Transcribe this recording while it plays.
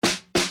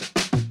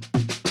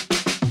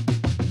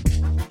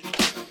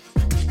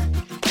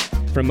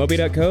From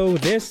Moby.co,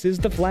 this is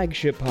the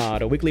Flagship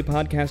Pod, a weekly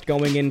podcast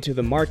going into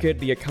the market,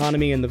 the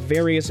economy, and the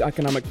various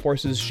economic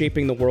forces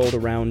shaping the world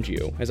around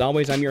you. As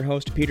always, I'm your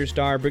host, Peter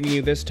Starr, bringing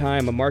you this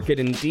time a market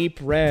in deep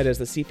red as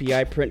the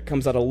CPI print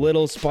comes out a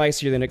little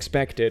spicier than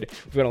expected.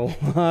 We've got a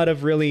lot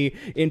of really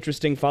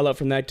interesting fallout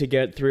from that to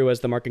get through as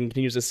the market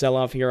continues to sell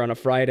off here on a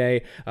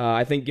Friday.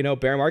 I think,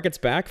 bear market's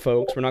back,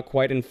 folks. We're not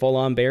quite in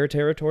full-on bear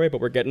territory,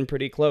 but we're getting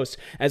pretty close.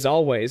 As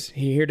always,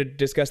 here to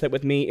discuss that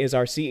with me is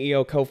our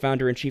CEO,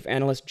 co-founder, and chief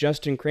analyst,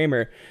 Justin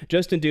Kramer.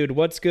 Justin, dude,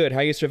 what's good? How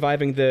are you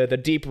surviving the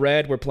deep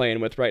red we're playing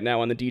with right now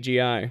on the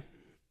DGI?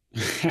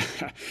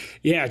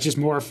 Yeah, just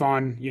more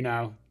fun,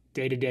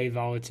 day-to-day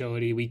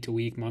volatility,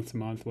 week-to-week,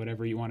 month-to-month,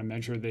 whatever you want to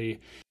measure the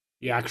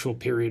actual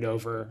period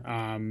over.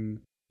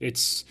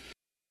 It's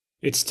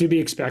to be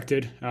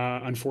expected.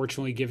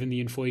 Unfortunately, given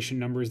the inflation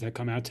numbers that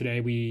come out today,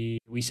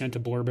 we sent a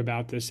blurb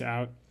about this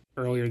out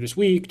earlier this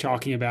week,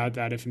 talking about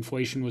that if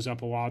inflation was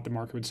up a lot, the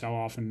market would sell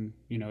off, and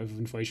if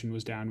inflation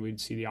was down,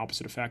 we'd see the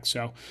opposite effect.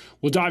 So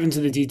we'll dive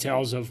into the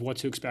details of what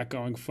to expect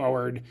going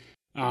forward.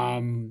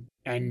 And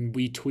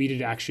we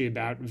tweeted actually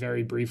about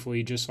very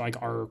briefly just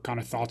like our kind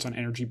of thoughts on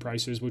energy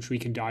prices, which we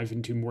can dive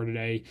into more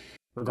today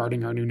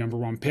regarding our new number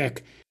one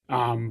pick.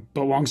 But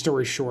long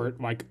story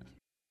short,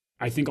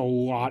 I think a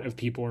lot of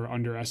people are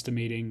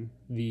underestimating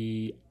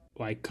the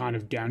kind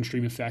of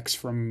downstream effects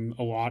from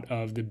a lot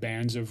of the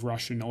bans of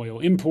Russian oil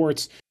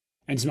imports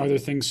and some other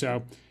things.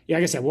 So yeah,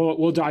 like I said,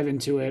 we'll dive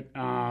into it.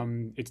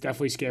 It's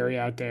definitely scary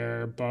out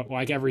there, but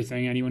like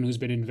everything, anyone who's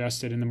been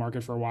invested in the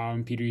market for a while,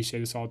 and Peter, you say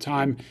this all the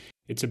time,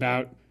 it's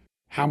about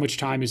how much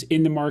time is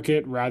in the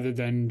market rather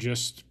than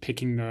just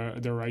picking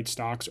the right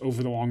stocks.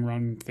 Over the long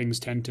run, things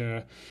tend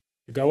to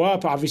go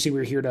up. Obviously,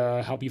 we're here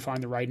to help you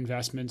find the right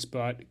investments,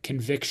 but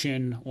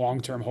conviction,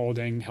 long-term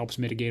holding helps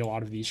mitigate a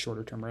lot of these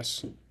shorter-term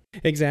risks.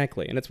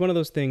 Exactly. And it's one of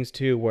those things,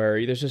 too,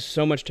 where there's just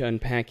so much to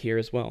unpack here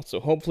as well. So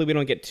hopefully we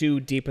don't get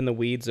too deep in the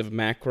weeds of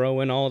macro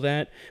and all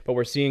that, but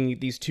we're seeing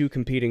these two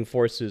competing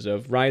forces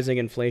of rising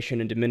inflation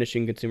and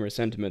diminishing consumer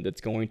sentiment that's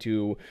going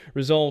to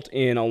result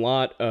in a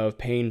lot of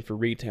pain for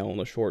retail in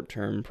the short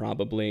term,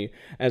 probably,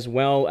 as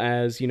well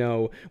as,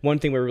 one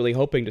thing we were really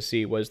hoping to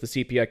see was the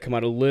CPI come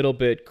out a little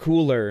bit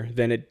cooler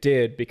than it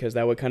did, because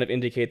that would kind of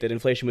indicate that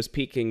inflation was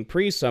peaking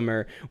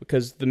pre-summer,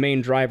 because the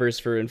main drivers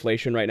for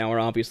inflation right now are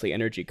obviously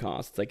energy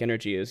costs.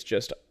 Energy is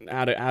just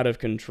out of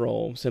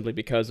control simply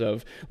because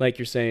of, like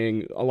you're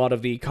saying, a lot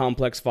of the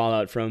complex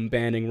fallout from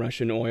banning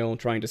Russian oil,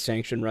 trying to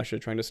sanction Russia,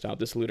 trying to stop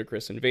this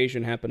ludicrous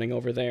invasion happening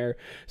over there.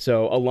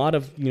 So a lot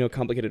of,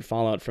 complicated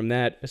fallout from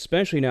that,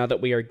 especially now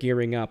that we are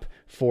gearing up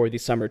for the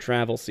summer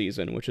travel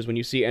season, which is when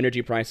you see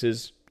energy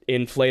prices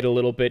inflate a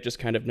little bit just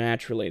kind of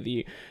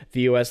naturally.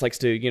 The US likes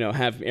to,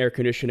 have air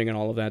conditioning and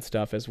all of that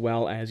stuff, as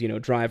well as,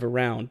 drive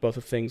around. Both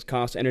of things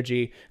cost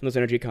energy, and those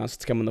energy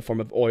costs come in the form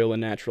of oil and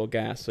natural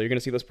gas. So you're going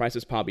to see those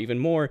prices pop even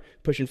more,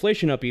 push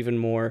inflation up even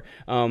more.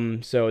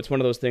 So it's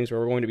one of those things where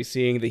we're going to be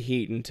seeing the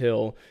heat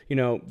until,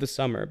 the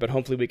summer. But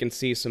hopefully we can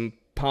see some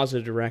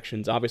positive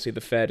directions. Obviously,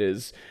 the Fed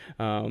is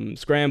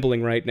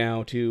scrambling right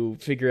now to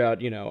figure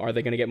out, are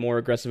they going to get more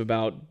aggressive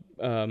about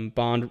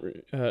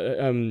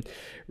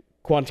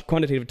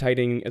quantitative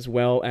tightening, as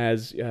well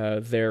as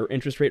their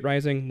interest rate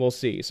rising. We'll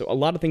see. So a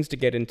lot of things to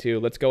get into.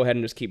 Let's go ahead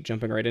and just keep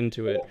jumping right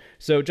into it.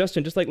 So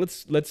Justin, just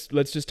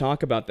let's just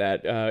talk about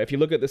that. If you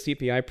look at the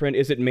CPI print,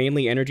 is it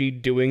mainly energy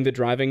doing the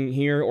driving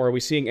here, or are we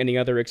seeing any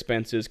other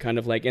expenses kind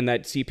of like in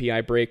that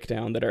CPI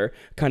breakdown that are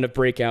kind of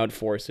breakout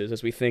forces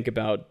as we think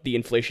about the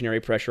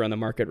inflationary pressure on the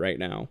market right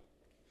now?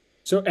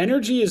 So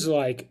energy is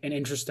an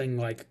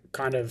interesting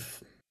kind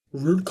of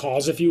root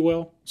cause, if you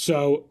will.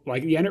 So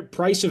the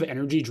price of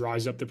energy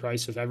drives up the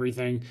price of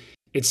everything.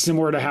 It's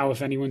similar to how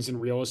if anyone's in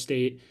real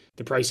estate,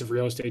 the price of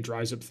real estate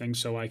drives up things.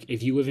 So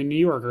if you live in New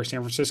York or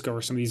San Francisco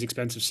or some of these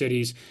expensive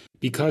cities,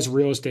 because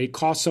real estate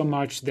costs so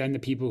much, then the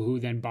people who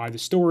then buy the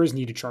stores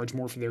need to charge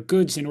more for their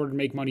goods in order to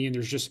make money. And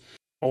there's just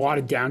a lot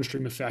of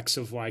downstream effects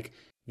of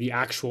the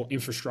actual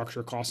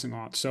infrastructure costing a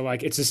lot. So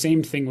it's the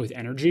same thing with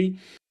energy.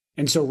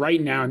 And so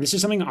right now, and this is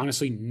something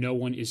honestly no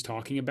one is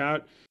talking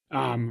about,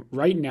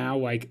 right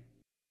now,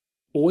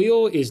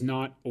 oil is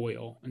not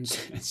oil. And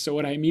so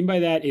what I mean by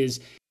that is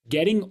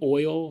getting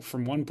oil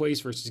from one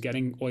place versus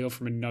getting oil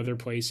from another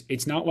place.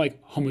 It's not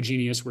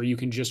homogeneous where you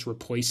can just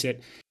replace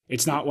it.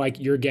 It's not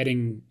you're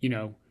getting,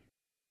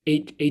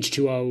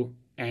 H2O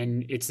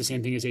and it's the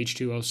same thing as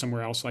H2O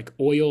somewhere else.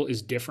 Oil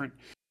is different.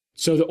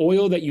 So the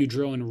oil that you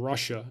drill in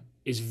Russia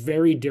is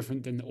very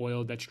different than the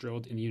oil that's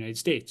drilled in the United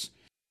States.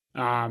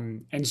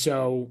 And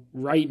so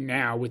right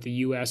now with the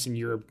US and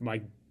Europe,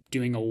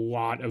 doing a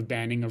lot of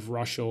banning of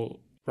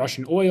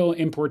Russian oil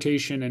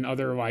importation and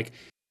other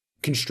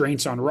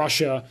constraints on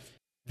Russia,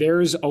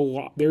 there's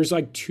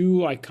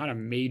two kind of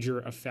major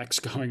effects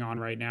going on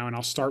right now. And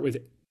I'll start with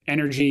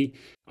energy.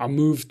 I'll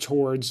move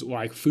towards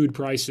food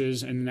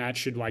prices, and that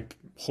should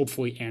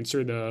hopefully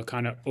answer the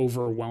kind of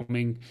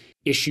overwhelming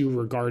issue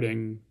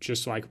regarding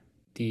just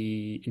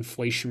the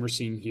inflation we're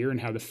seeing here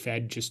and how the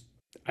Fed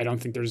I don't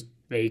think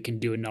they can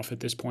do enough at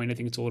this point. I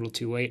think it's a little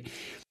too late.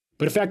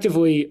 But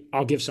effectively,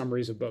 I'll give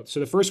summaries of both. So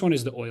the first one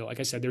is the oil. Like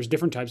I said, there's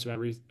different types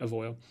of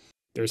oil.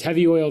 There's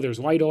heavy oil, there's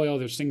light oil,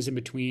 there's things in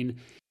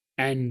between.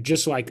 And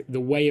just like the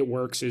way it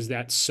works is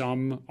that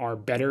some are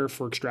better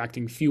for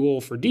extracting fuel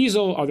for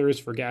diesel, others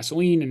for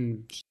gasoline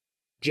and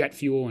jet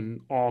fuel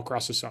and all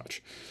across the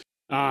such.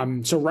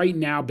 So right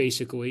now,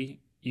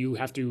 basically, you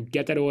have to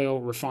get that oil,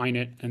 refine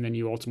it, and then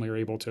you ultimately are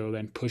able to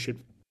then push it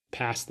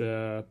past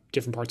the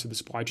different parts of the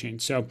supply chain.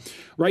 So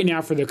right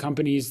now, for the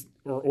companies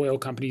or oil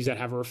companies that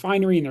have a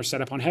refinery and they're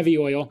set up on heavy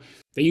oil,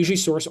 they usually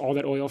source all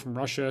that oil from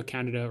Russia,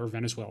 Canada, or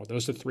Venezuela.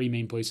 Those are the three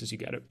main places you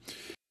get it.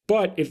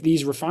 But if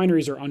these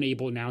refineries are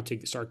unable now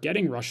to start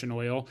getting Russian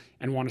oil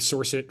and want to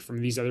source it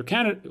from these other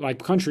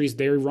countries,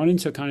 they run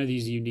into kind of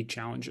these unique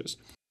challenges.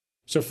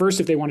 So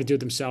first, if they want to do it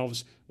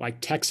themselves, like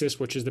Texas,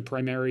 which is the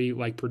primary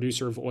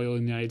producer of oil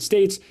in the United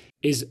States,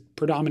 is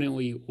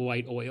predominantly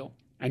light oil.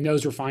 And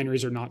those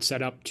refineries are not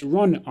set up to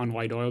run on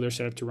light oil. They're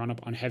set up to run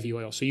up on heavy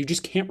oil. So you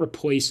just can't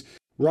replace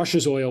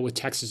Russia's oil with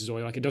Texas's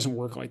oil. Like, it doesn't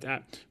work like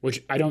that,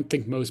 which I don't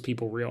think most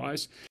people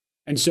realize.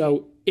 And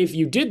so if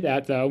you did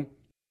that, though,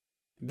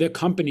 the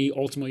company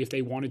ultimately, if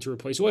they wanted to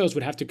replace oils,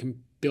 would have to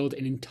build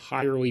an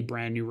entirely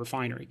brand new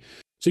refinery.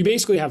 So you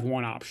basically have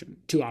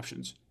two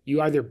options.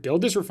 You either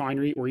build this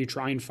refinery or you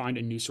try and find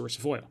a new source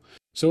of oil.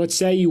 So let's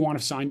say you want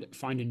to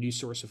find a new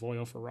source of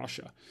oil for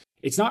Russia.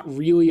 It's not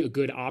really a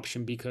good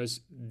option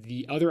because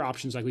the other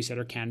options, like we said,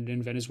 are Canada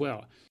and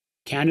Venezuela.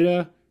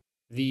 Canada,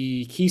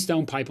 the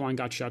Keystone pipeline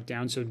got shut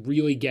down, so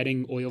really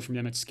getting oil from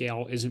them at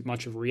scale isn't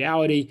much of a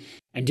reality.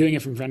 And doing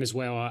it from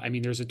Venezuela, I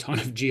mean, there's a ton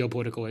of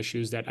geopolitical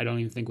issues that I don't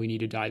even think we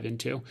need to dive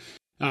into.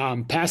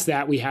 Past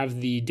that, we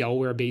have the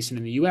Delaware Basin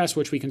in the US,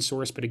 which we can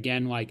source, but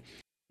again,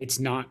 it's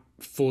not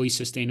fully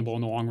sustainable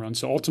in the long run.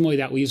 So ultimately,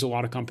 that leaves a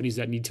lot of companies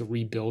that need to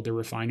rebuild their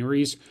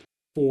refineries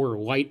for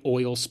light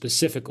oil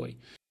specifically.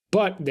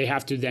 But they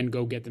have to then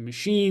go get the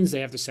machines, they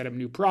have to set up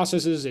new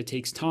processes, it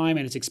takes time,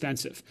 and it's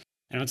expensive.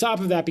 And on top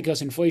of that,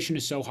 because inflation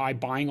is so high,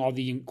 buying all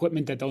the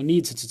equipment that they'll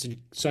need, since it's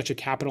such a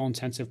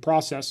capital-intensive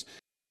process,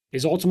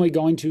 is ultimately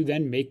going to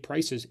then make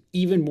prices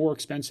even more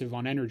expensive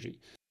on energy.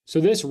 So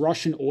this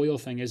Russian oil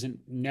thing isn't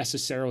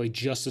necessarily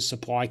just a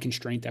supply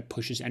constraint that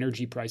pushes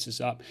energy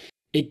prices up.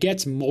 It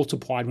gets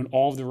multiplied when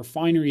all of the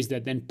refineries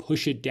that then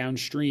push it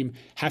downstream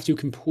have to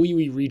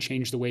completely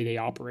rechange the way they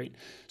operate.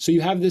 So you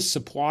have this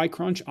supply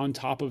crunch on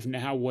top of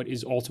now what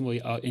is ultimately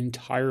an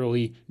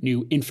entirely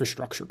new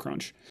infrastructure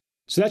crunch.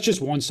 So that's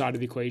just one side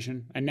of the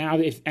equation. And now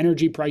if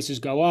energy prices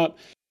go up,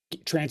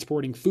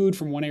 transporting food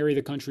from one area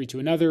of the country to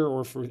another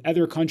or for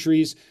other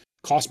countries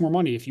costs more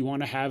money. If you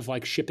want to have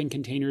shipping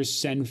containers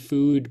send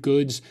food,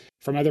 goods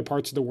from other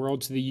parts of the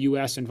world to the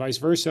US and vice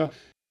versa,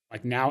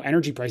 now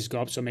energy prices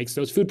go up, so it makes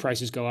those food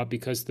prices go up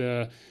because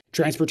the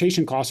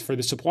transportation costs for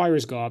the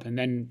suppliers go up. And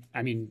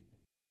then,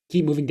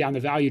 keep moving down the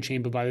value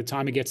chain, but by the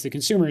time it gets to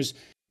consumers,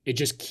 it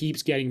just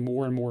keeps getting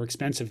more and more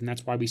expensive. And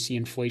that's why we see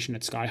inflation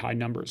at sky high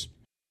numbers.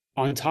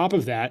 On top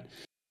of that,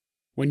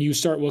 when you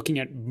start looking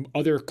at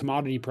other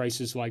commodity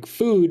prices like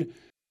food,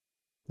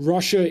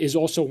 Russia is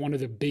also one of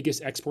the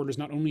biggest exporters,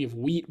 not only of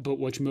wheat, but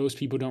which most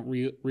people don't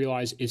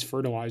realize is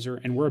fertilizer.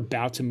 And we're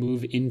about to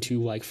move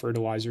into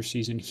fertilizer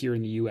season here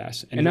in the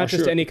US. And not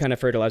just any kind of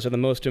fertilizer, the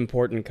most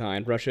important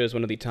kind. Russia is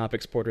one of the top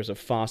exporters of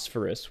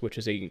phosphorus, which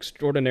is an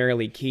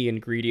extraordinarily key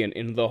ingredient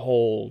in the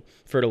whole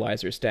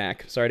fertilizer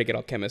stack. Sorry to get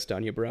all chemist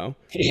on you, bro.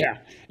 Yeah.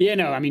 Yeah,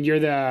 no, you're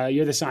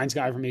the science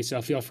guy for me,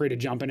 so feel free to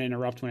jump in and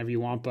interrupt whenever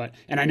you want.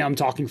 And I know I'm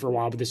talking for a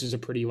while, but this is a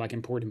pretty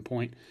important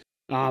point.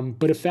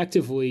 But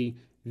effectively,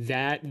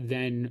 that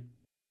then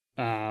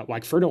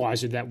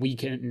fertilizer that we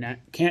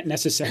can't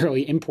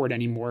necessarily import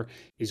anymore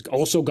is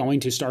also going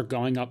to start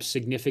going up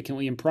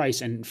significantly in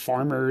price, and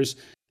farmers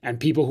and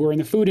people who are in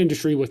the food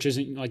industry, which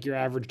isn't your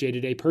average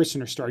day-to-day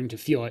person, are starting to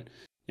feel it.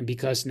 And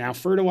because now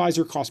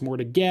fertilizer costs more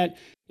to get,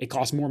 it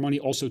costs more money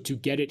also to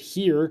get it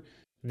here,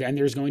 then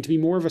there's going to be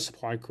more of a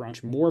supply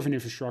crunch, more of an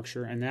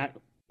infrastructure and that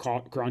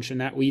crunch, and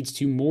that leads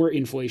to more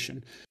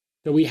inflation.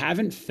 So we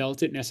haven't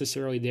felt it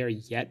necessarily there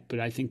yet, but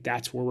I think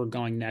that's where we're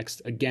going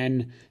next.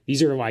 Again,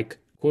 these are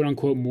quote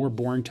unquote more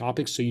boring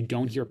topics, so you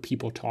don't hear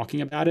people talking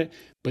about it.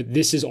 But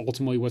this is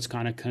ultimately what's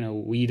kind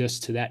of lead us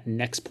to that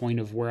next point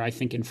of where I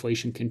think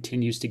inflation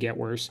continues to get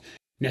worse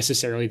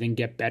necessarily than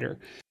get better.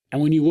 And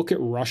when you look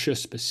at Russia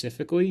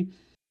specifically,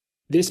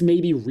 this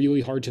may be really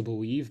hard to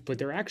believe, but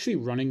they're actually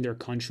running their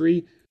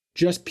country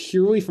just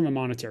purely from a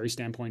monetary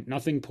standpoint,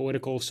 nothing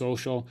political,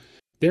 social.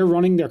 They're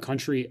running their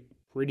country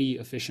pretty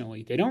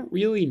efficiently. They don't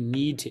really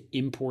need to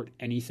import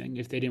anything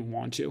if they didn't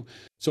want to.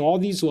 So all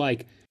these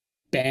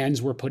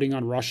bans we're putting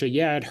on Russia,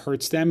 yeah, it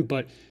hurts them,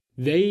 but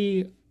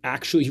they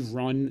actually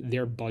run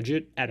their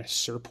budget at a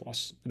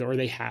surplus, or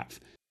they have.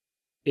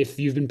 If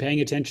you've been paying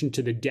attention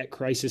to the debt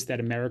crisis that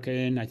America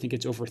in, I think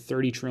it's over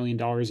 $30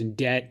 trillion in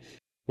debt.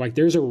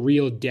 There's a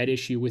real debt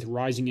issue with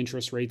rising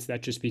interest rates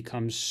that just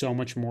becomes so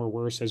much more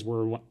worse as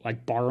we're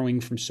borrowing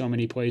from so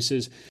many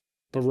places.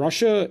 But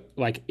Russia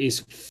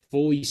is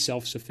fully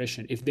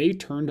self-sufficient. If they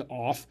turned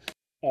off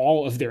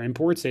all of their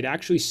imports, they'd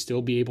actually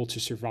still be able to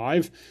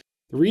survive.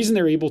 The reason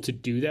they're able to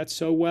do that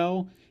so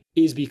well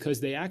is because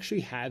they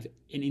actually have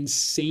an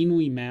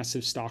insanely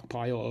massive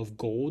stockpile of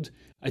gold.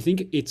 I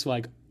think it's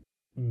like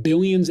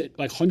billions,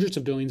 like hundreds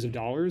of billions of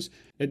dollars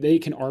that they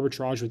can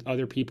arbitrage with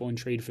other people and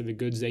trade for the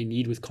goods they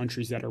need with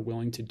countries that are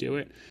willing to do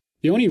it.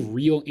 The only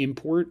real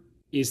import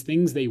is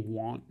things they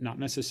want, not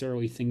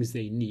necessarily things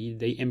they need.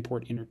 They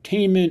import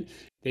entertainment,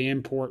 they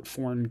import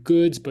foreign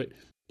goods, but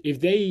if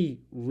they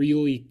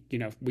really,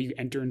 we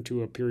enter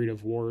into a period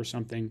of war or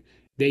something,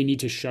 they need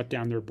to shut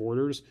down their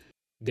borders.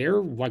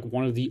 They're like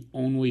one of the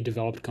only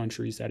developed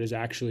countries that is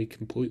actually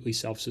completely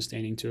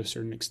self-sustaining to a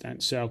certain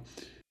extent. So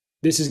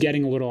this is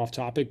getting a little off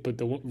topic, but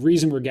the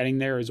reason we're getting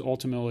there is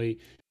ultimately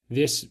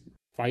this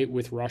fight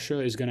with Russia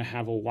is going to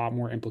have a lot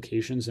more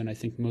implications than I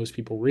think most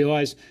people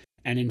realize.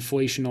 And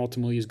inflation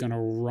ultimately is going to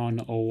run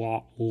a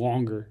lot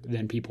longer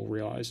than people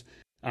realize.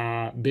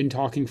 Been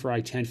talking for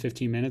like 10,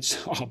 15 minutes.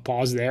 I'll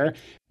pause there,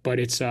 but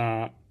it's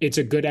a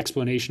good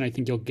explanation I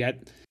think you'll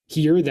get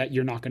here that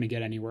you're not going to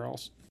get anywhere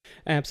else.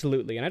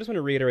 Absolutely. And I just want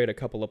to reiterate a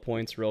couple of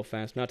points real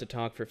fast, not to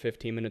talk for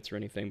 15 minutes or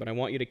anything, but I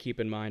want you to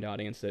keep in mind,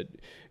 audience, that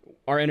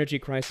our energy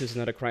crisis is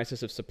not a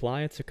crisis of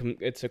supply.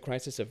 It's a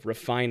crisis of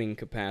refining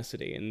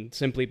capacity. And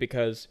simply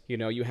because,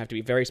 you have to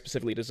be very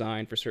specifically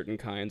designed for certain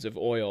kinds of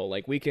oil.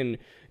 Like, we can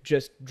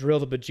just drill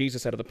the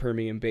bejesus out of the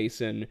Permian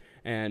Basin,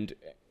 and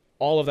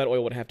all of that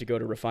oil would have to go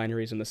to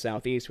refineries in the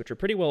southeast, which are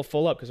pretty well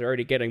full up because they're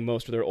already getting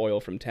most of their oil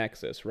from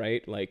Texas,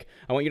 right? Like,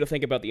 I want you to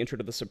think about the intro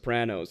to The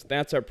Sopranos.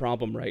 That's our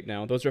problem right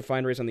now. Those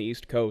refineries on the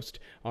East Coast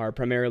are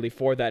primarily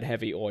for that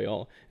heavy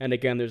oil. And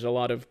again, there's a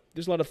lot of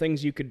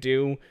things you could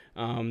do.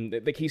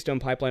 The Keystone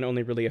Pipeline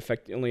only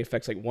affects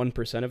like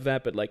 1% of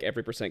that, but like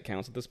every percent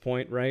counts at this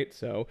point, right?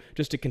 So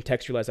just to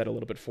contextualize that a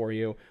little bit for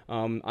you,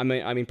 I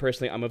mean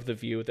personally, I'm of the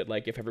view that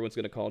like if everyone's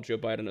going to call Joe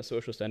Biden a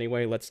socialist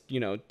anyway, let's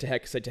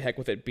to heck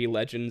with it, be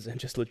legends and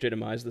just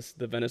legitimize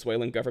the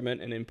Venezuelan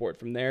government and import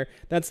from there.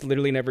 That's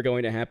literally never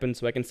going to happen.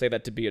 So I can say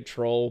that to be a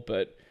troll,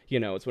 but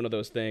it's one of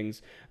those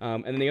things.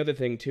 And then the other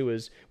thing, too,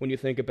 is when you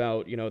think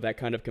about, that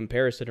kind of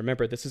comparison,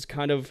 remember, this is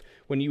kind of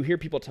when you hear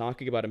people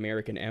talking about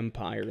American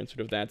empire and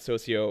sort of that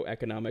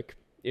socioeconomic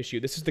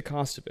issue, this is the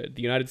cost of it.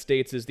 The United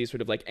States is the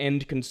sort of like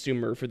end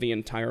consumer for the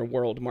entire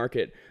world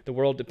market. The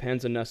world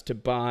depends on us to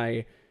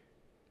buy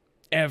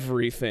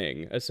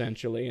everything,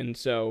 essentially. And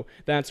so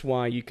that's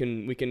why we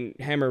can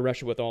hammer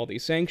Russia with all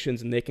these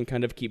sanctions and they can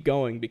kind of keep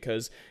going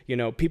because,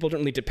 people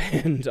don't really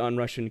depend on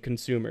Russian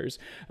consumers.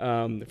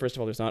 First of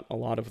all, there's not a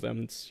lot of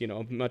them. It's,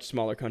 a much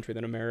smaller country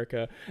than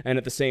America. And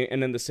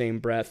in the same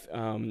breath,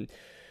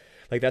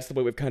 like, that's the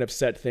way we've kind of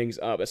set things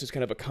up. It's just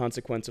kind of a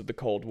consequence of the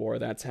Cold War.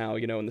 That's how,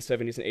 in the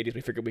 70s and 80s, we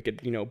figured we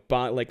could,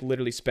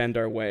 literally spend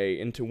our way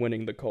into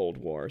winning the Cold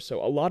War.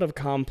 So a lot of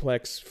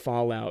complex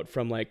fallout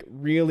from, like,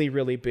 really,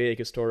 really big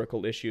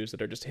historical issues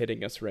that are just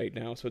hitting us right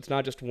now. So it's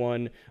not just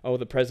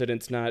the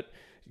president's not...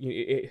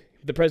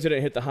 the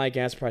president hit the high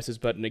gas prices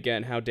button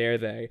again. How dare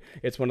they?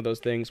 It's one of those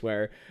things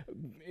where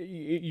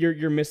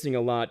you're missing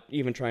a lot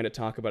even trying to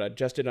talk about it.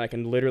 Justin and I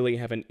can literally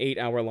have an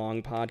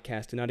 8-hour-long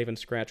podcast and not even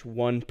scratch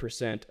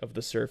 1% of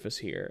the surface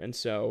here. And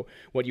so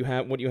what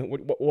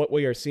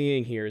we are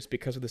seeing here is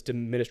because of this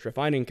diminished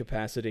refining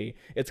capacity,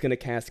 it's going to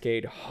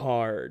cascade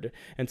hard.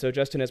 And so,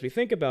 Justin, as we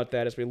think about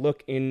that, as we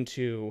look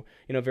into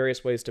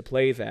various ways to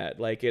play that,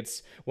 like,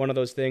 it's one of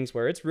those things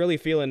where it's really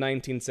feeling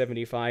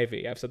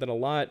 1975-y. I've said that a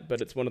lot, but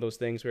it's one of those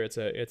things where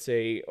it's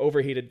a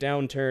overheated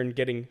downturn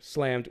getting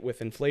slammed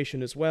with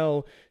inflation as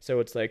well. So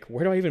it's like,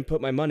 where do I even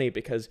put my money?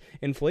 Because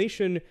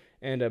inflation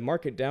and a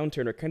market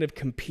downturn are kind of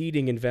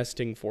competing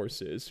investing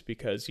forces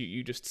because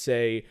you just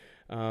say,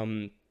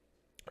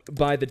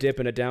 buy the dip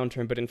in a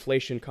downturn, but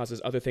inflation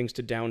causes other things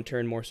to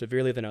downturn more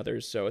severely than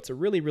others. So it's a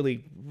really,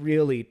 really,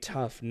 really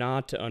tough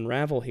knot to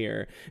unravel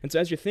here. And so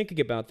as you're thinking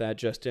about that,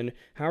 Justin,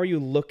 how are you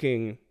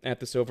looking at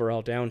this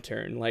overall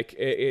downturn? Like,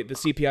 the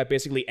CPI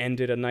basically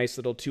ended a nice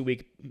little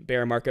 2-week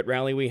bear market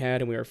rally we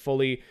had, and we're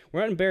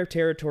not in bear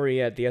territory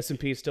yet. The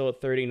S&P is still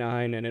at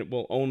 39, and it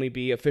will only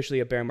be officially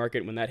a bear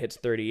market when that hits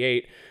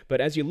 38.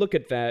 But as you look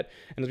at that,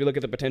 and as we look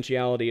at the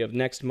potentiality of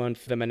next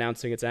month, them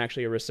announcing it's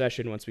actually a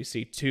recession once we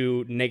see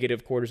 2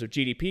 negative quarters of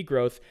GDP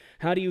growth,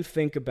 how do you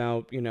think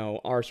about,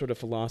 our sort of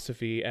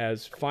philosophy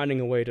as finding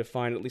a way to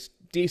find at least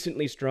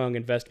decently strong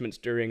investments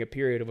during a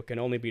period of what can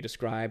only be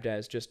described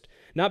as just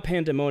not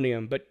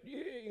pandemonium, but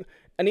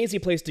an easy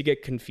place to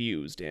get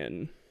confused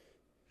in?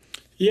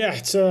 Yeah,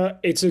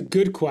 it's a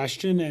good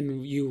question,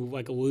 and you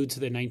like allude to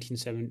the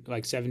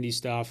 1970s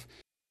stuff,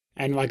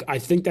 and like I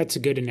think that's a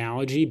good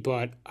analogy,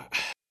 but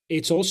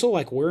it's also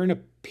like we're in a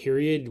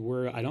period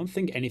where I don't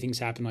think anything's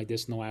happened like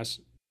this in the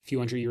last few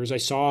hundred years. I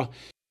saw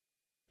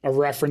a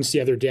reference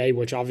the other day,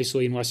 which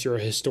obviously, unless you're a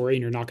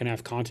historian, you're not going to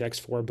have context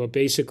for, but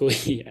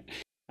basically,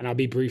 and I'll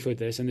be brief with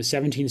this, in the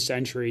 17th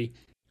century,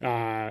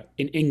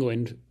 in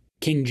England,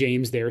 King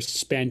James there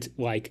spent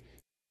like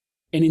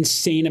an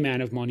insane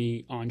amount of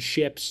money on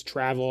ships,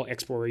 travel,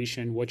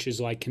 exploration, which is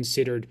like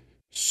considered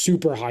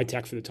super high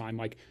tech for the time.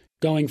 Like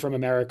going from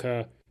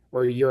America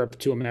or Europe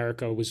to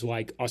America was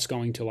like us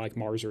going to like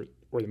Mars or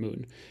the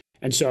moon.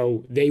 And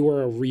so they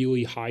were a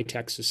really high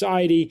tech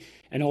society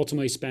and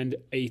ultimately spend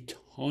a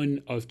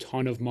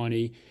ton of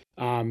money,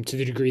 to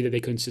the degree that they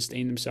couldn't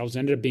sustain themselves. It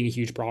ended up being a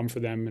huge problem for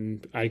them.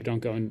 And I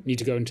don't need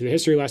to go into the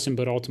history lesson,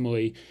 but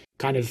ultimately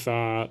kind of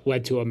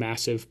led to a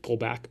massive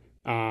pullback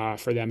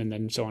for them, and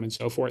then so on and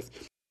so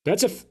forth.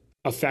 That's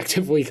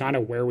effectively kind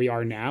of where we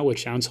are now,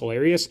 which sounds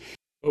hilarious.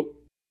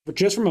 But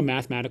just from a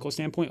mathematical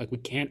standpoint, like, we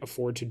can't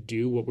afford to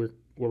do what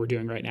we're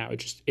doing right now.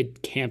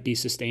 It can't be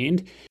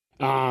sustained.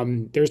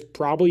 There's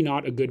probably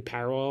not a good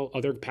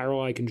other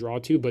parallel I can draw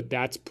to, but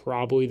that's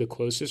probably the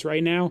closest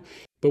right now.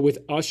 But with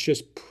us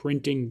just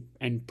printing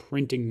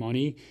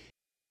money,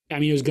 I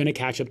mean, it was going to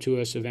catch up to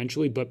us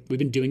eventually, but we've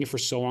been doing it for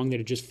so long that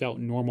it just felt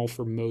normal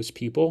for most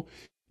people.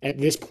 At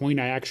this point,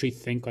 I actually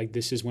think like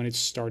this is when it's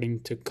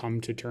starting to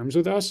come to terms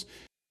with us.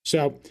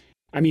 So,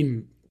 I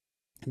mean,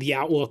 the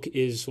outlook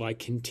is like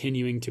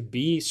continuing to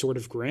be sort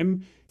of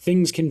grim.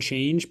 Things can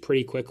change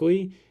pretty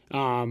quickly.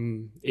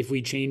 If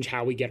we change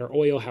how we get our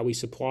oil, how we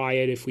supply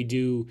it, if we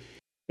do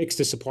fix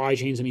the supply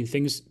chains, I mean,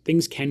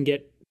 things can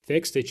get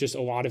fixed. It's just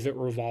a lot of it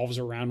revolves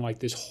around like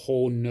this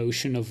whole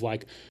notion of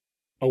like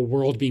a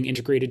world being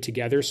integrated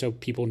together. So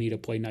people need to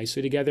play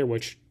nicely together,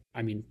 which,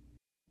 I mean,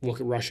 look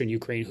at Russia and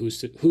Ukraine.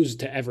 Who's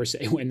to ever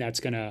say when that's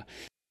going to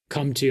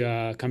come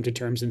to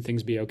terms and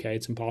things be okay?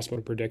 It's impossible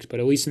to predict. But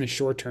at least in the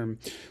short term,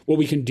 what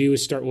we can do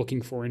is start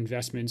looking for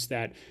investments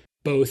that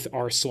both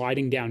are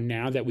sliding down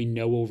now that we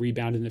know will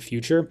rebound in the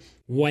future.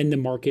 When the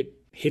market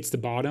hits the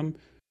bottom,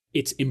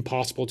 it's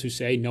impossible to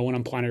say. No one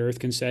on planet Earth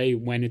can say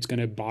when it's going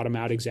to bottom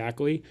out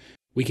exactly.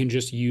 We can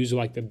just use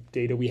like the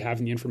data we have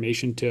and the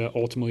information to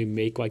ultimately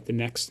make like the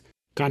next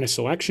kind of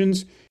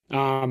selections,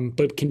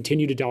 but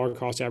continue to dollar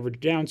cost average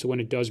down. So when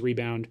it does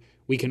rebound,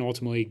 we can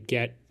ultimately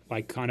get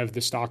like kind of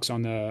the stocks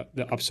on the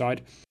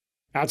upside.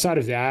 Outside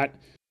of that,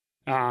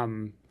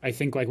 I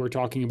think like we're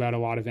talking about a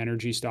lot of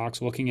energy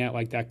stocks, looking at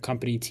like that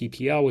company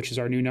TPL, which is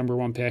our new number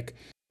one pick.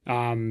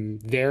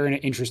 They're in an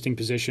interesting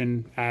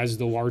position as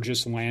the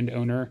largest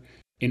landowner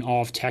in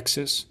all of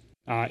Texas,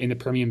 in the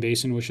Permian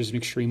Basin, which is an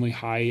extremely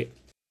high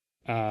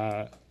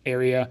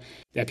area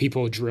that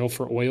people drill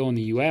for oil in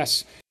the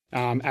U.S.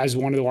 As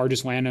one of the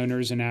largest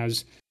landowners, and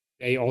as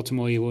they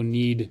ultimately will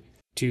need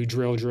to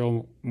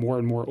drill more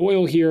and more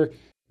oil here,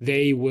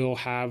 they will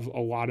have a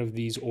lot of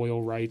these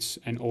oil rights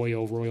and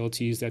oil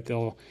royalties that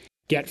they'll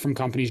get from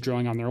companies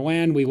drilling on their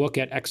land. We look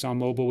at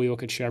ExxonMobil, we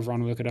look at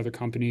Chevron, we look at other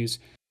companies.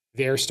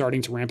 They're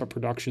starting to ramp up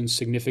production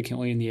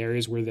significantly in the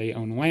areas where they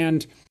own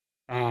land.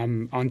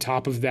 On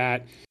top of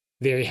that,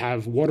 they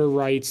have water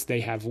rights, they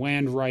have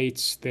land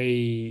rights.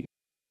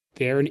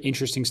 They're an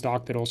interesting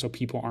stock that also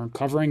people aren't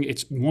covering.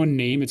 It's one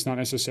name. It's not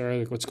necessarily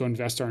like, let's go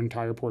invest our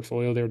entire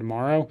portfolio there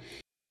tomorrow.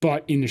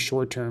 But in the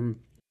short term,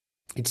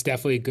 it's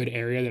definitely a good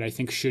area that I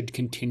think should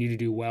continue to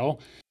do well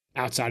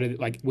outside of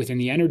like within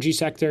the energy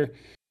sector.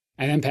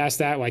 And then past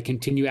that, like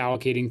continue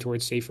allocating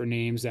towards safer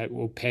names that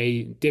will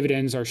pay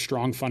dividends, are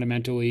strong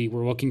fundamentally.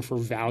 We're looking for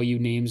value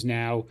names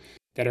now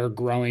that are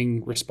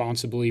growing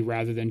responsibly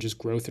rather than just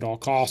growth at all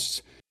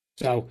costs.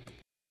 So,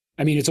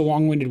 I mean, it's a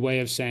long-winded way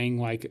of saying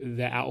like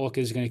the outlook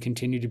is going to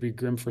continue to be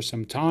grim for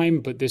some time,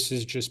 but this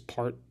is just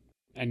part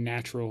and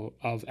natural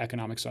of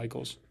economic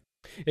cycles.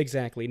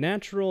 Exactly.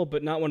 Natural,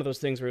 but not one of those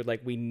things where, like,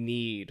 we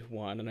need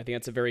one. And I think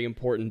that's a very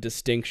important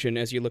distinction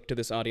as you look to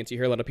this audience. You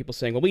hear a lot of people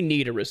saying, well, we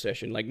need a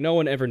recession. Like, no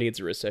one ever needs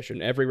a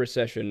recession. Every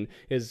recession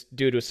is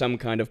due to some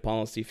kind of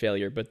policy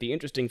failure. But the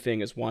interesting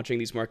thing is watching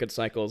these market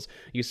cycles,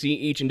 you see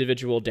each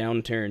individual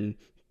downturn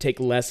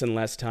take less and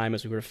less time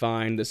as we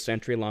refine this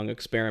century-long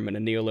experiment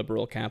in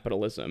neoliberal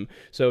capitalism.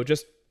 So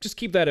just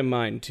keep that in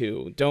mind,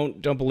 too.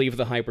 Don't believe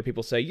the hype where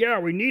people say, yeah,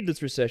 we need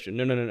this recession.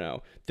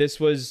 No. This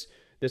was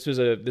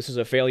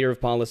a failure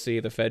of policy.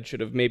 The Fed should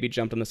have maybe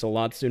jumped on this a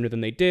lot sooner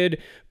than they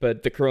did,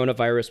 but the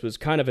coronavirus was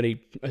kind of a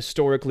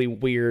historically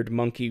weird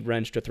monkey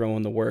wrench to throw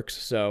in the works.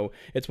 So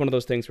it's one of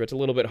those things where it's a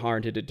little bit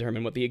hard to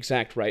determine what the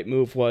exact right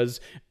move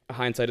was.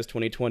 Hindsight is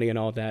 2020 and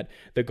all that.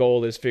 The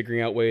goal is figuring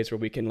out ways where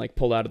we can like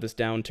pull out of this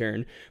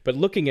downturn. But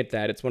looking at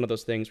that, it's one of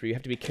those things where you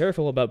have to be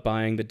careful about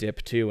buying the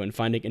dip too and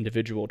finding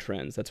individual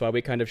trends. That's why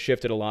we kind of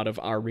shifted a lot of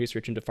our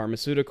research into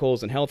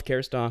pharmaceuticals and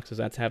healthcare stocks, as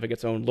that's having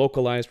its own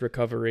localized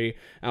recovery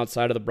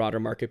outside of the broader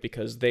market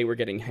because they were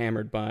getting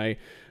hammered by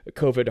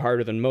COVID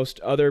harder than most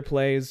other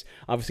plays.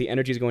 Obviously,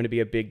 energy is going to be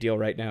a big deal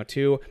right now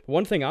too. But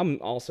one thing I'm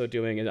also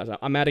doing is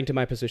I'm adding to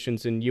my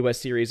positions in US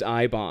Series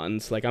I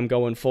bonds. Like I'm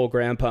going full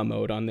grandpa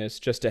mode on this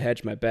just to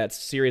hedge my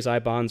bets. Series I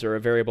bonds are a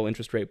variable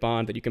interest rate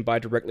bond that you can buy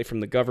directly from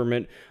the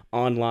government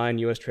online,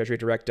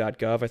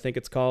 USTreasuryDirect.gov, I think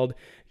it's called.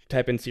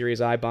 Type in Series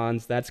I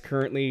bonds. That's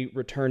currently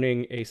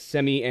returning a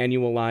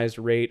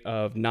semi-annualized rate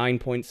of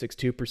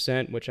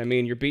 9.62%, which, I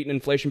mean, you're beating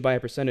inflation by a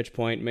percentage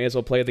point. May as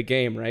well play the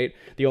game, right?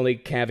 The only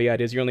caveat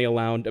is you're only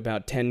allowed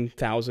about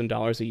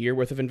 $10,000 a year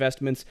worth of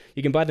investments.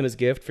 You can buy them as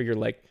gift for your,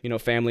 like,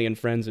 family and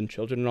friends and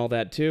children and all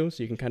that too.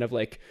 So you can kind of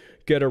like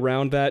get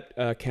around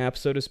that cap,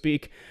 so to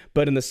speak.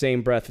 But in the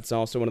same breath, it's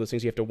also one of those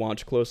things you have to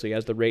watch closely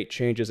as the rate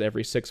changes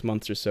every 6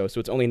 months or so. So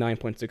it's only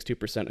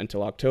 9.62%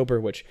 until October,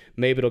 which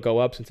maybe it'll go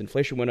up since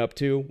inflation went up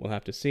too. We'll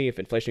have to see. If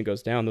inflation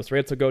goes down, those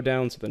rates will go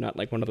down. So they're not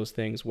like one of those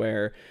things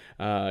where,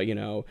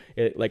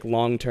 like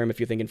long term, if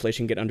you think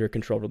inflation get under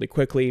control really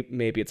quickly,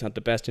 maybe it's not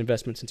the best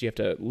investment since you have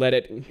to let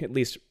it at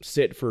least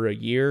sit for a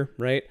year,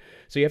 right?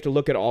 So you have to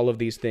look at all of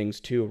these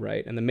things too,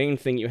 right? And the main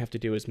thing you have to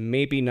do is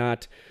maybe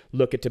not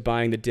look at to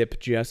buying the dip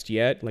just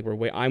yet. Like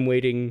I'm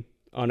waiting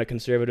on a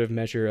conservative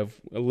measure of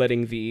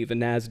letting the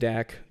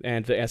Nasdaq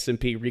and the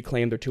S&P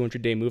reclaim their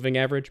 200-day moving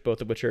average,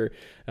 both of which are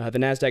the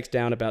Nasdaq's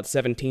down about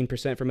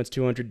 17% from its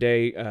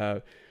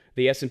 200-day.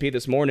 The S&P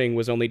this morning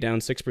was only down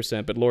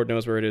 6%, but Lord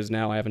knows where it is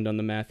now. I haven't done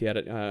the math yet.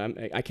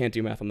 I can't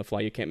do math on the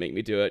fly. You can't make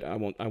me do it. I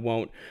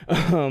won't.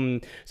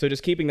 So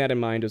just keeping that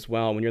in mind as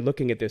well. When you're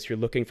looking at this, you're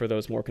looking for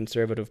those more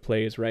conservative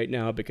plays right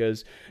now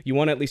because you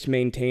want to at least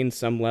maintain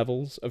some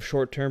levels of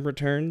short-term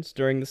returns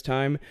during this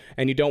time,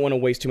 and you don't want to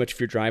waste too much of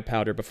your dry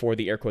powder before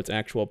the air quotes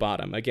actual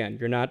bottom. Again,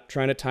 you're not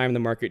trying to time the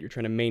market. You're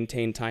trying to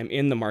maintain time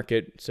in the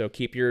market. So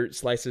keep your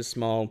slices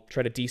small.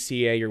 Try to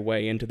DCA your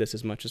way into this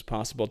as much as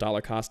possible,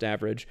 dollar cost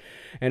average.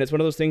 And it's one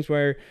of those things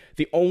where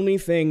the only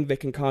thing that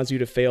can cause you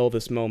to fail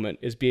this moment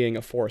is being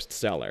a forced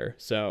seller.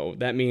 So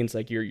that means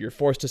like you're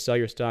forced to sell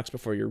your stocks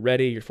before you're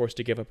ready. You're forced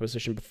to give up a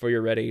position before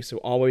you're ready. So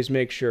always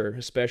make sure,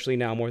 especially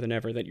now more than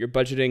ever, that you're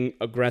budgeting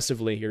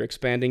aggressively. You're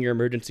expanding your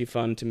emergency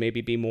fund to maybe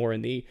be more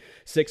in the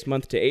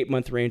 6-month to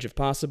 8-month range if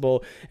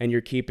possible. And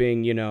you're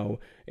keeping,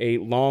 a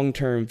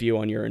long-term view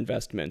on your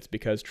investments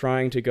because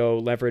trying to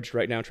go leveraged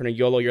right now, trying to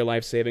YOLO your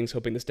life savings,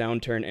 hoping this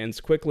downturn ends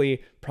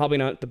quickly, probably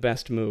not the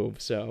best move.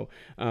 So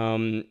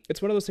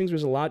it's one of those things.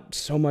 There's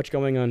so much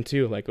going on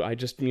too. Like I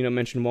just,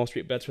 mentioned Wall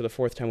Street Bets for the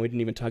 4th time. We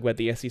didn't even talk about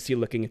the SEC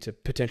looking into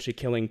potentially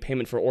killing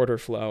payment for order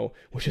flow,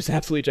 which is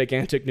absolutely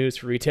gigantic news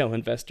for retail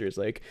investors.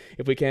 Like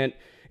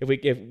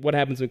if what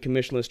happens when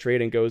commissionless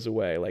trading goes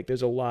away, like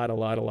there's a lot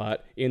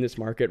in this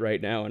market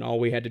right now. And all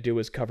we had to do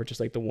was cover just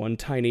like the one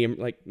tiny,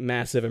 like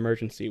massive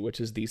emergency,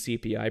 which is the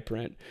CPI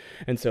print.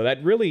 And so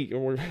that really,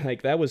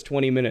 that was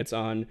 20 minutes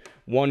on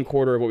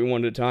 1/4 of what we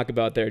wanted to talk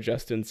about there,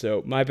 Justin.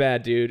 So my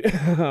bad, dude.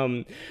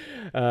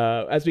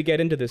 As we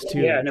get into this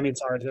too. Yeah, I mean,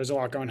 it's hard. There's a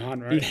lot going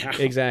on right now.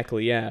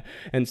 Exactly, yeah.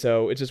 And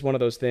so it's just one of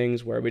those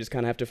things where we just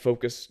kind of have to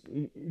focus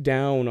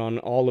down on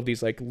all of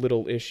these like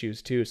little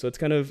issues too. So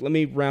let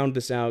me round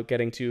this out,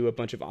 getting to a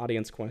bunch of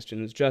audience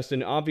questions.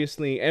 Justin,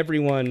 obviously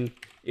everyone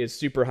is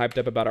super hyped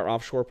up about our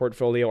offshore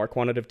portfolio. Our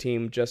quantitative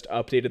team just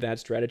updated that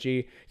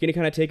strategy. Can you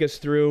kind of take us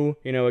through,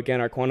 again,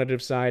 our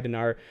quantitative side and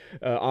our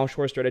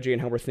offshore strategy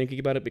and how we're thinking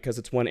about it, because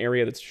it's one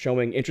area that's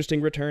showing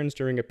interesting returns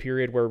during a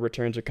period where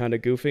returns are kind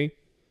of goofy?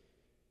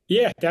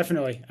 Yeah,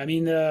 definitely. I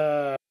mean,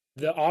 the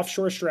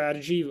offshore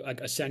strategy,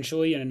 like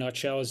essentially in a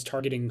nutshell, is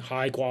targeting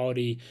high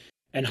quality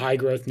and high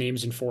growth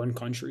names in foreign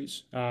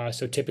countries.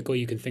 So typically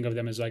you can think of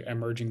them as like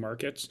emerging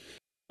markets.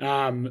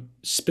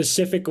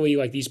 Specifically,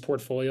 like these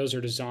portfolios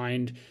are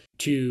designed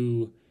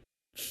to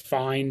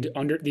find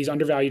these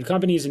undervalued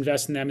companies,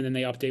 invest in them, and then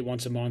they update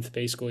once a month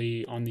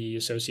basically on the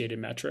associated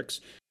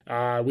metrics.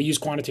 We use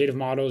quantitative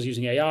models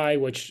using AI,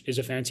 which is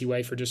a fancy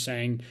way for just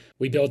saying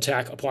we build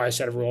tech, apply a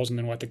set of rules, and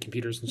then let the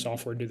computers and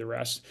software do the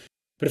rest.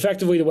 But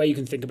effectively, the way you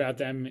can think about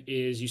them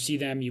is you see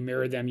them, you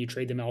mirror them, you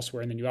trade them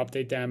elsewhere, and then you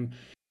update them.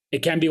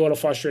 It can be a little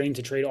frustrating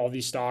to trade all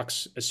these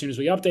stocks as soon as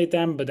we update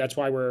them, but that's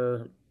why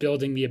we're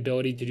building the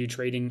ability to do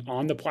trading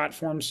on the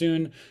platform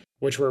soon,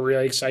 which we're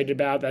really excited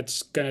about.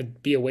 That's going to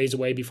be a ways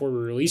away before we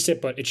release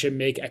it, but it should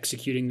make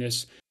executing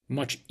this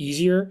much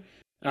easier.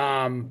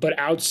 But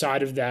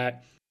outside of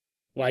that,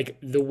 like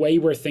the way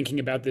we're thinking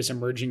about this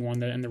emerging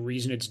one and the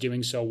reason it's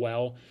doing so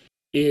well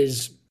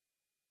is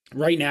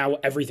right now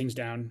everything's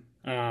down.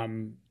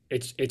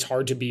 It's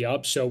hard to be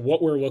up. So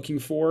what we're looking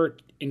for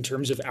in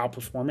terms of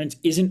outperformance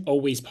isn't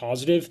always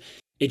positive.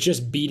 It's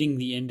just beating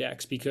the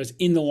index, because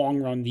in the long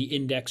run, the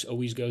index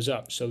always goes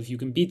up. So if you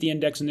can beat the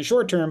index in the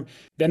short term,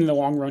 then in the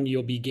long run,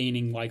 you'll be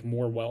gaining like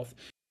more wealth.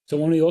 So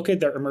when we look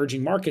at the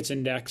emerging markets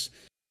index,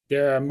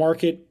 their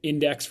market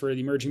index for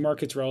the emerging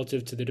markets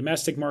relative to the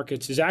domestic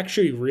markets is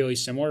actually really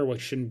similar,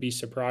 which shouldn't be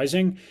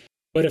surprising.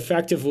 But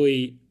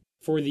effectively,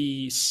 for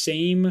the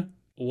same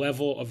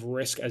level of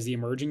risk as the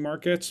emerging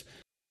markets,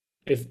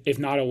 if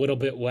not a little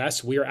bit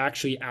less, we are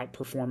actually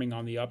outperforming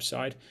on the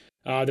upside.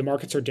 The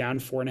markets are down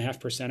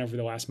 4.5% over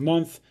the last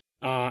month,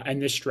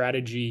 and this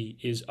strategy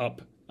is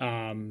up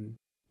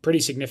pretty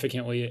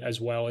significantly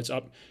as well. It's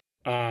up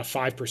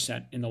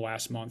 5% in the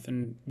last month.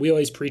 And we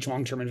always preach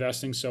long-term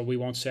investing, so we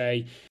won't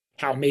say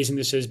how amazing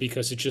this is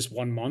because it's just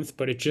 1 month,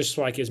 but it just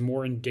like is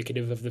more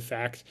indicative of the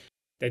fact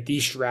that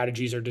these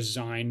strategies are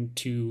designed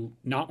to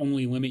not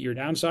only limit your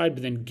downside,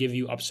 but then give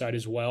you upside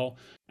as well.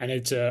 And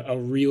it's a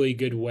really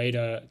good way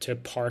to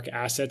park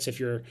assets if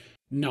you're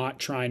not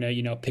trying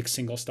to, pick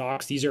single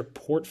stocks. These are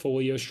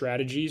portfolio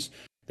strategies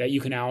that you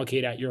can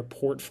allocate at your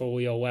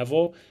portfolio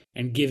level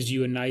and gives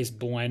you a nice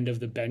blend of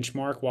the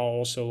benchmark while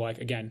also, like,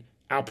 again,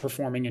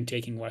 outperforming and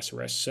taking less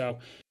risk. So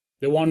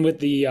the one with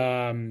the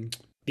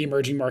the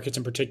emerging markets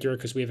in particular,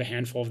 because we have a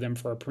handful of them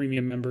for our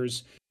premium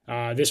members.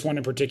 This one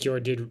in particular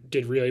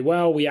did really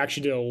well. We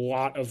actually did a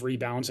lot of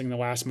rebalancing the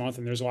last month,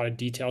 and there's a lot of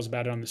details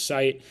about it on the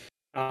site.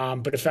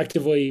 But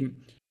effectively,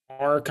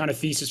 our kind of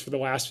thesis for the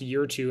last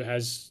year or two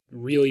has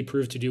really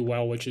proved to do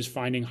well, which is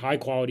finding high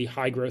quality,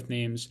 high growth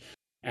names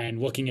and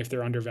looking if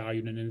they're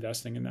undervalued and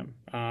investing in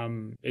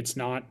them. It's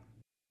not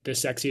the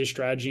sexiest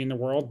strategy in the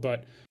world,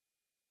 but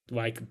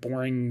like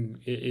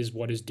boring is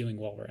what is doing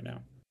well right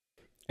now.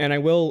 And I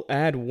will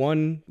add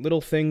one little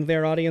thing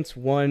there, audience.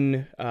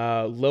 One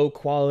low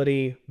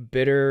quality,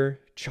 bitter,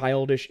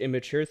 childish,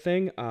 immature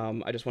thing.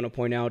 I just want to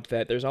point out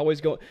that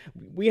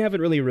we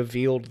haven't really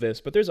revealed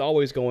this, but there's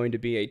always going to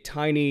be a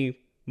tiny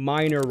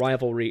minor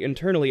rivalry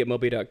internally at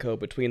Moby.co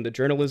between the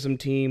journalism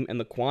team and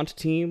the quant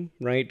team,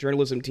 right?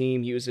 Journalism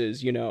team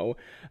uses,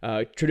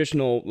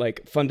 traditional,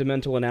 like,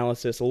 fundamental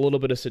analysis, a little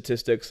bit of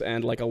statistics,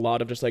 and, like, a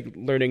lot of just, like,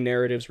 learning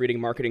narratives,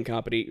 reading marketing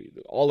copy,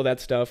 all of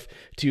that stuff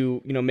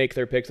to, make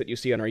their picks that you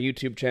see on our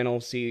YouTube channel,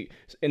 see,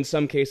 in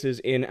some cases,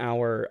 in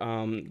our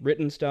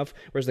written stuff,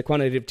 whereas the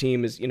quantitative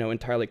team is,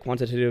 entirely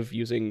quantitative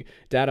using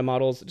data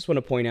models. I just want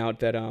to point out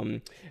that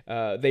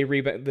the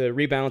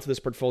rebalance of this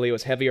portfolio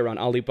is heavy around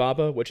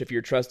Alibaba, which, if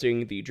you're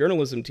trusting the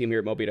journalism team here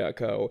at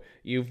Moby.co,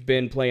 you've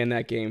been playing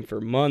that game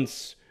for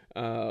months,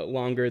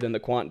 longer than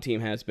the quant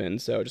team has been.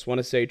 So just want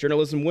to say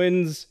journalism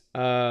wins.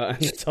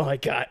 That's all I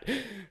got.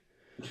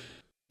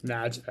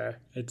 Nah, it's fair.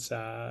 It's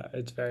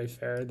very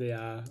fair.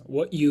 The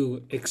what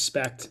you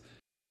expect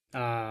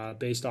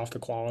based off the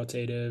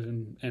qualitative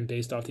and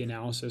based off the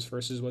analysis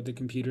versus what the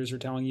computers are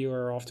telling you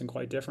are often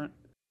quite different.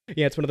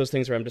 Yeah, it's one of those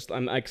things where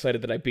I'm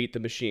excited that I beat the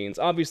machines.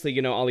 Obviously,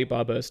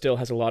 Alibaba still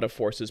has a lot of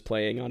forces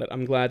playing on it.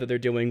 I'm glad that they're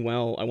doing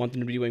well. I want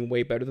them to be doing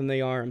way better than they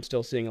are. I'm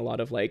still seeing a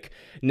lot of, like,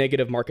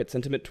 negative market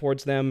sentiment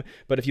towards them.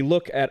 But if you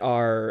look at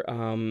our,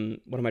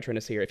 what am I trying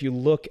to say here? If you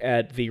look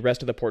at the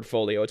rest of the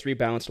portfolio, it's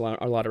rebalanced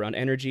a lot around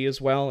energy as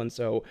well. And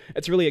so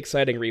it's a really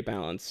exciting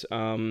rebalance.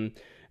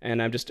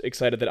 And I'm just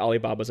excited that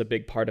Alibaba is a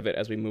big part of it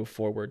as we move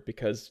forward,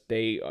 because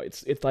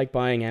it's like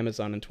buying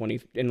Amazon in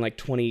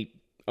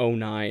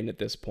 2009 at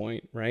this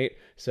point, right?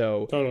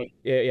 So Totally.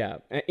 yeah.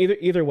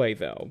 Either way,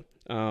 though,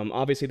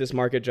 obviously this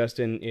market,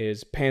 Justin,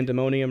 is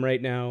pandemonium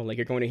right now. Like,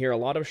 you're going to hear a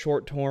lot of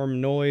short-term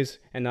noise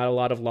and not a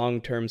lot of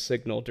long-term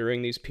signal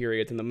during these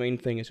periods. And the main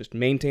thing is just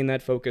maintain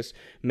that focus,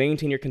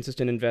 maintain your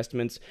consistent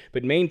investments,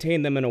 but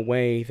maintain them in a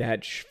way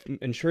that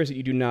ensures that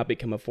you do not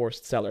become a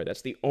forced seller.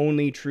 That's the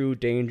only true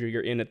danger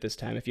you're in at this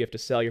time. If you have to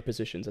sell your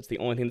positions, that's the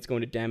only thing that's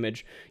going to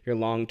damage your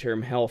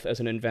long-term health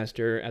as an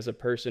investor, as a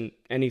person,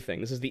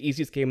 anything. This is the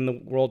easiest game in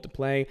the world to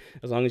play,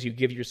 as long as you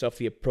give yourself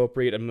the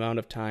appropriate amount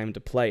of time to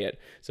play it.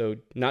 So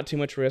not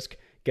too much risk.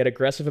 Get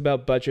aggressive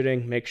about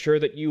budgeting. Make sure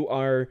that you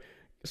are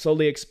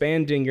slowly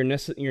expanding your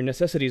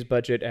necessities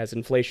budget as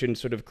inflation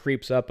sort of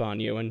creeps up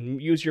on you,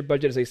 and use your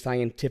budget as a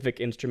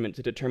scientific instrument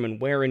to determine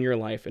where in your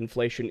life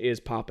inflation is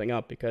popping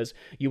up, because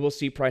you will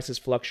see prices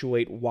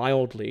fluctuate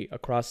wildly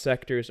across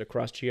sectors,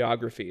 across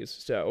geographies.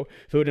 So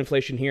food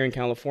inflation here in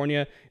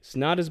California is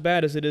not as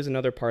bad as it is in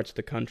other parts of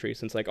the country,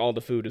 since, like, all the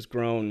food is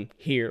grown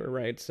here,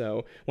 right?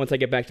 So once I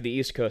get back to the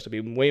East Coast, I'll be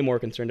way more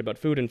concerned about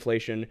food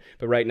inflation.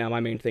 But right now, my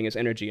main thing is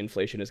energy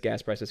inflation, as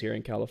gas prices here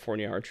in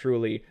California are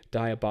truly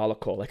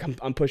diabolical. Like,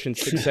 I'm pushing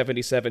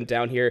 677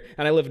 down here,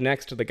 and I live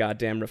next to the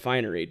goddamn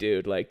refinery,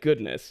 dude. Like,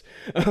 goodness.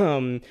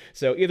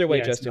 So either way,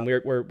 yeah, Justin,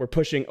 we're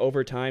pushing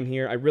overtime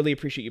here. I really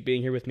appreciate you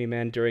being here with me,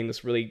 man, during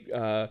this really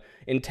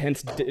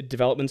intense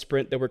development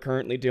sprint that we're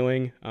currently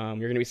doing. You're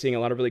going to be seeing a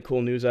lot of really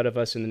cool news out of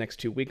us in the next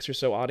 2 weeks or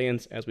so,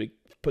 audience, as we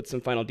put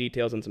some final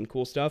details and some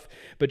cool stuff.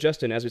 But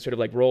Justin, as we sort of,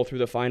 like, roll through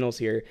the finals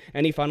here,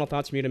 any final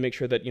thoughts from you to make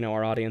sure that,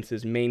 our audience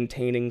is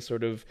maintaining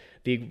sort of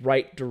the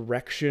right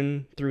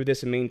direction through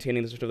this and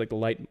maintaining sort of,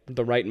 like,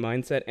 the right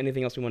mindset?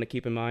 Anything else we want to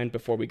keep in mind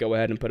before we go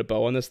ahead and put a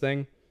bow on this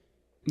thing?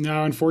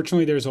 No,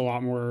 unfortunately, there's a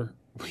lot more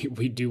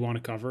we do want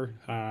to cover.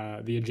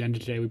 The agenda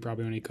today, we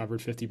probably only covered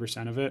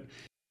 50% of it.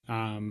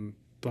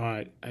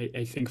 But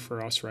I think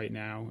for us right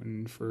now,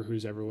 and for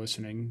who's ever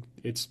listening,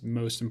 it's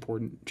most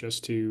important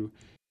just to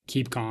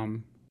keep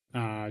calm,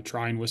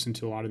 try and listen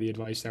to a lot of the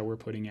advice that we're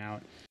putting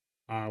out.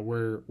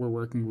 We're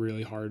working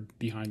really hard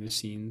behind the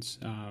scenes,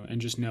 and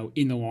just know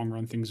in the long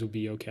run things will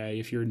be okay.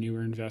 If you're a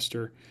newer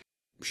investor,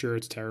 sure,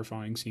 it's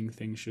terrifying seeing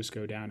things just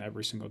go down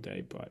every single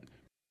day, but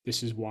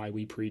this is why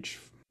we preach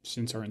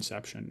since our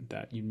inception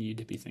that you need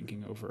to be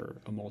thinking over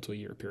a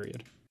multi-year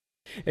period.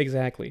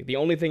 Exactly. The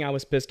only thing I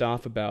was pissed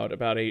off about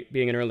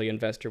being an early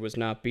investor was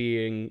not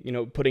being,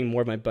 putting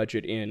more of my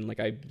budget in. Like,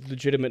 I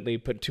legitimately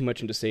put too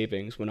much into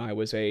savings when I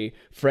was a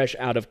fresh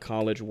out of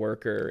college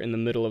worker in the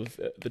middle of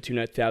the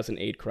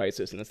 2008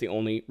 crisis, and that's the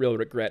only real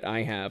regret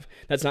I have.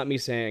 That's not me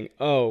saying,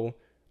 oh,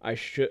 I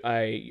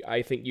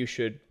think you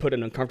should put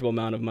an uncomfortable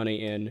amount of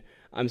money in.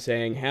 I'm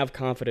saying have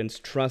confidence,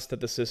 trust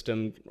that the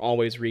system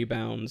always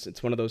rebounds.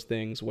 It's one of those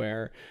things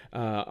where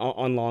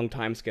on long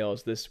time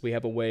scales, we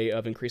have a way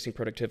of increasing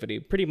productivity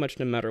pretty much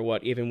no matter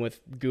what, even with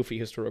goofy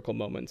historical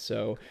moments.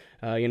 So,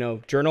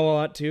 journal a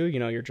lot too.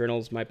 Your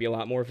journals might be a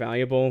lot more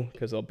valuable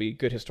because they'll be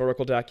good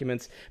historical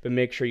documents, but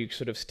make sure you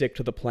sort of stick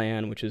to the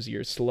plan, which is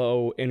your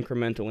slow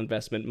incremental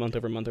investment month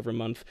over month over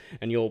month,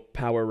 and you'll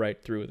power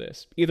right through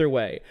this. Either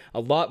way, a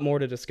lot more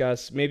to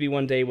discuss. Maybe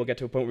one day we'll get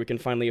to a point where we can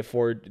finally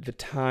afford the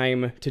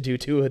time to do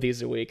 2 of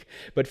these a week.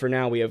 But for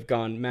now, we have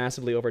gone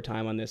massively over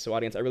time on this. So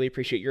audience, I really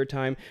appreciate your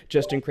time.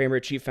 Justin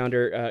Kramer,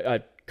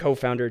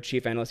 co-founder,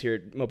 chief analyst here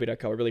at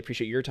Moby.co. I really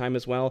appreciate your time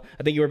as well.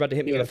 I think you were about to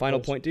hit me with a final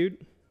point, dude.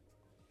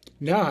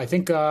 No, I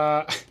think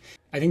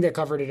that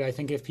covered it. I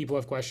think if people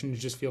have questions,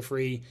 just feel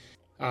free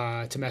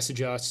to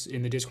message us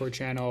in the Discord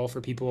channel.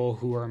 For people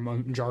who are a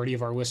majority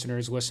of our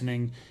listeners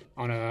listening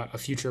on a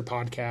future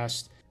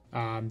podcast,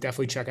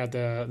 definitely check out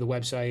the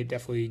website.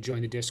 Definitely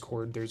join the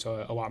Discord. There's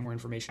a lot more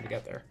information to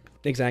get there.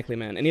 Exactly,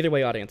 man. And either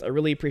way, audience, I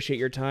really appreciate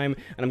your time,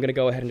 and I'm going to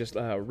go ahead and just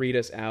read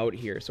us out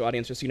here. So,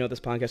 audience, just so you know,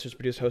 this podcast is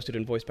produced, hosted,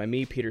 and voiced by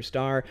me, Peter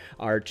Starr.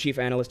 Our chief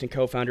analyst and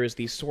co-founder is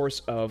the source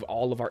of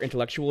all of our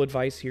intellectual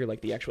advice here,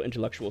 like the actual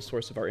intellectual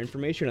source of our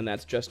information, and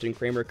that's Justin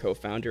Kramer,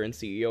 co-founder and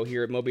CEO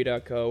here at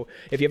Moby.co.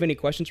 If you have any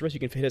questions for us, you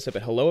can hit us up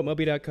at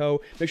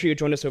hello@moby.co. Make sure you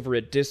join us over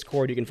at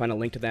Discord. You can find a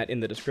link to that in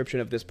the description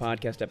of this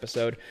podcast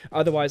episode.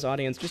 Otherwise,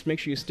 audience, just make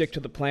sure you stick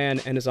to the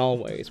plan, and as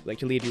always, we'd like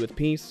to leave you with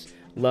peace,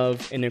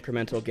 love, and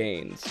incremental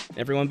gains.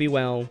 Everyone be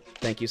well.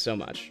 Thank you so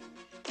much.